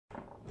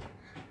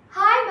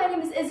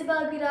is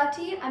Isabella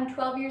Guidotti. I'm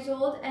 12 years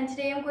old, and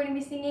today I'm going to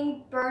be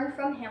singing Burn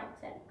from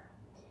Hamilton.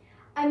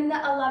 I'm in the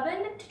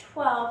 11 to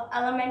 12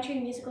 elementary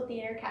musical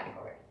theater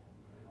category.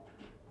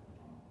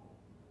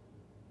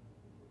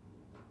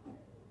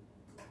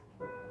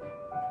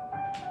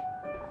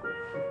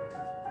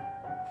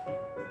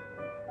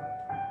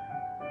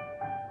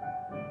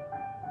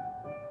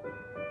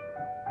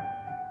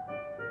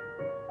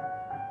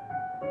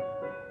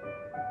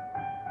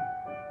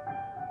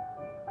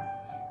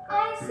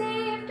 I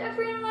saved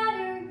every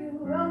letter you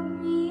wrote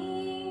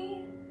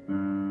me.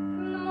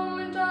 From the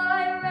moment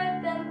I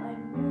read them, I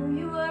knew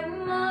you were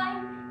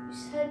mine. You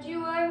said you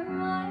were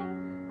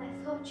mine, I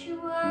thought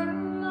you were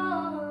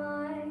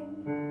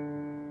mine.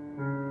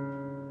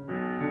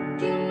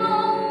 Do you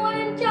know what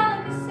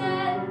Angelica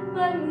said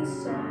when we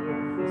saw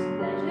your first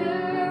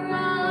letter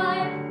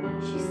arrive?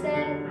 She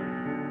said,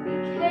 be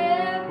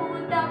careful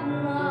with that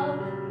love.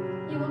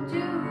 You will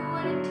do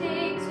what it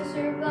takes to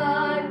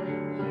survive.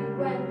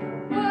 You and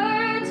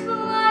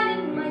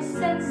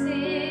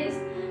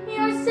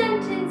your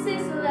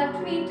sentences left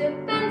me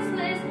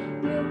defenseless.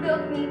 You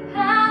built me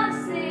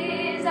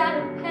palaces out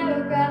of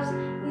paragraphs.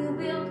 You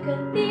built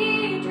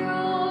cathedrals.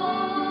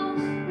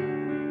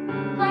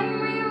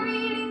 I'm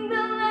rereading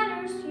the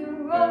letters you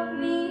wrote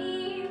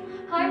me.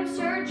 I'm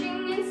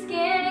searching and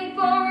scanning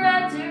for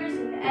answers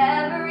in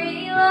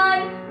every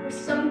line, for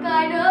some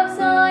kind of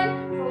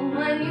sign from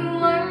when you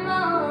were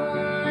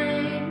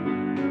mine.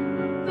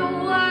 The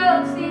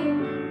world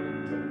seemed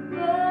to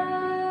burn.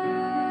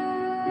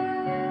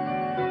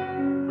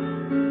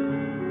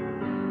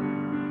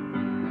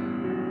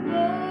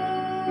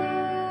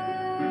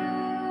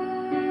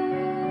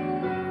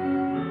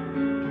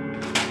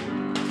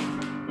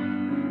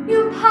 You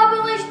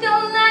published the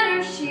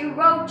letter she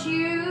wrote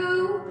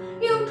you.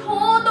 You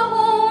told the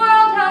whole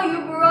world how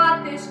you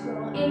brought this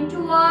girl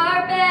into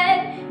our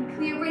bed. And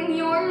clearing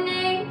your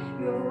name,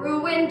 you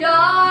ruined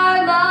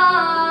our lives.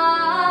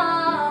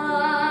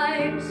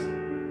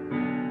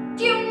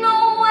 Do you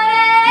know what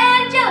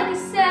Angelica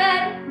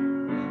said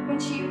when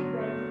she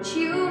read what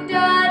you'd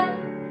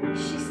done?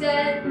 She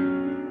said,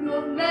 you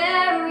have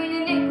married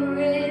an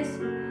Icarus.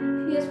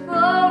 He has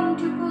flown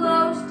too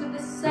close to the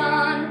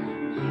sun.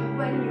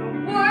 You and your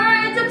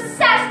words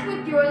obsessed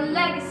with your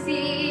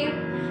legacy.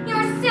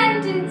 Your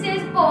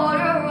sentences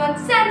border on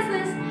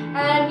senseless,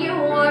 and you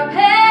are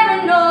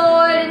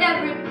paranoid in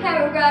every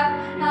paragraph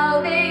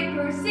how they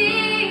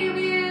perceive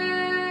you.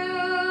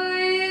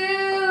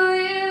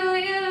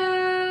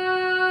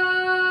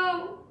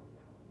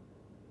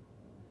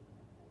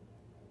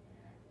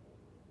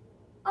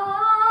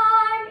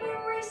 I'm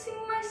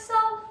erasing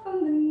myself from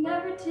the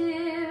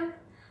narrative.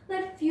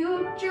 Let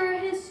future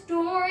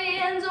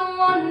historians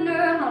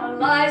wonder how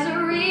Eliza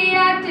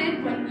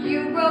reacted when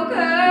you broke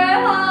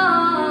her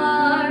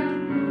heart.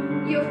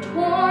 You've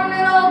torn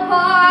it all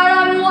apart,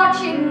 I'm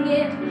watching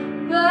it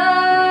burn.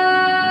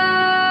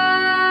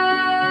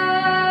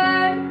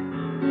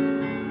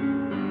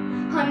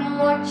 I'm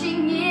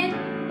watching it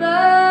burn.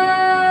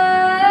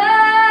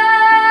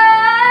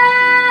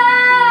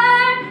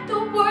 The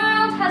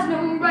world has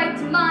no right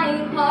to my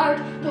heart.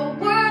 The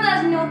world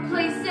has no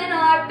place in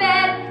our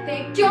bed.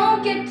 They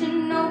don't get to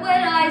know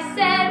what I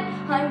said.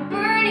 I'm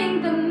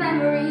burning the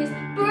memories,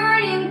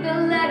 burning the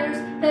letters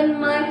that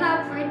might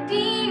have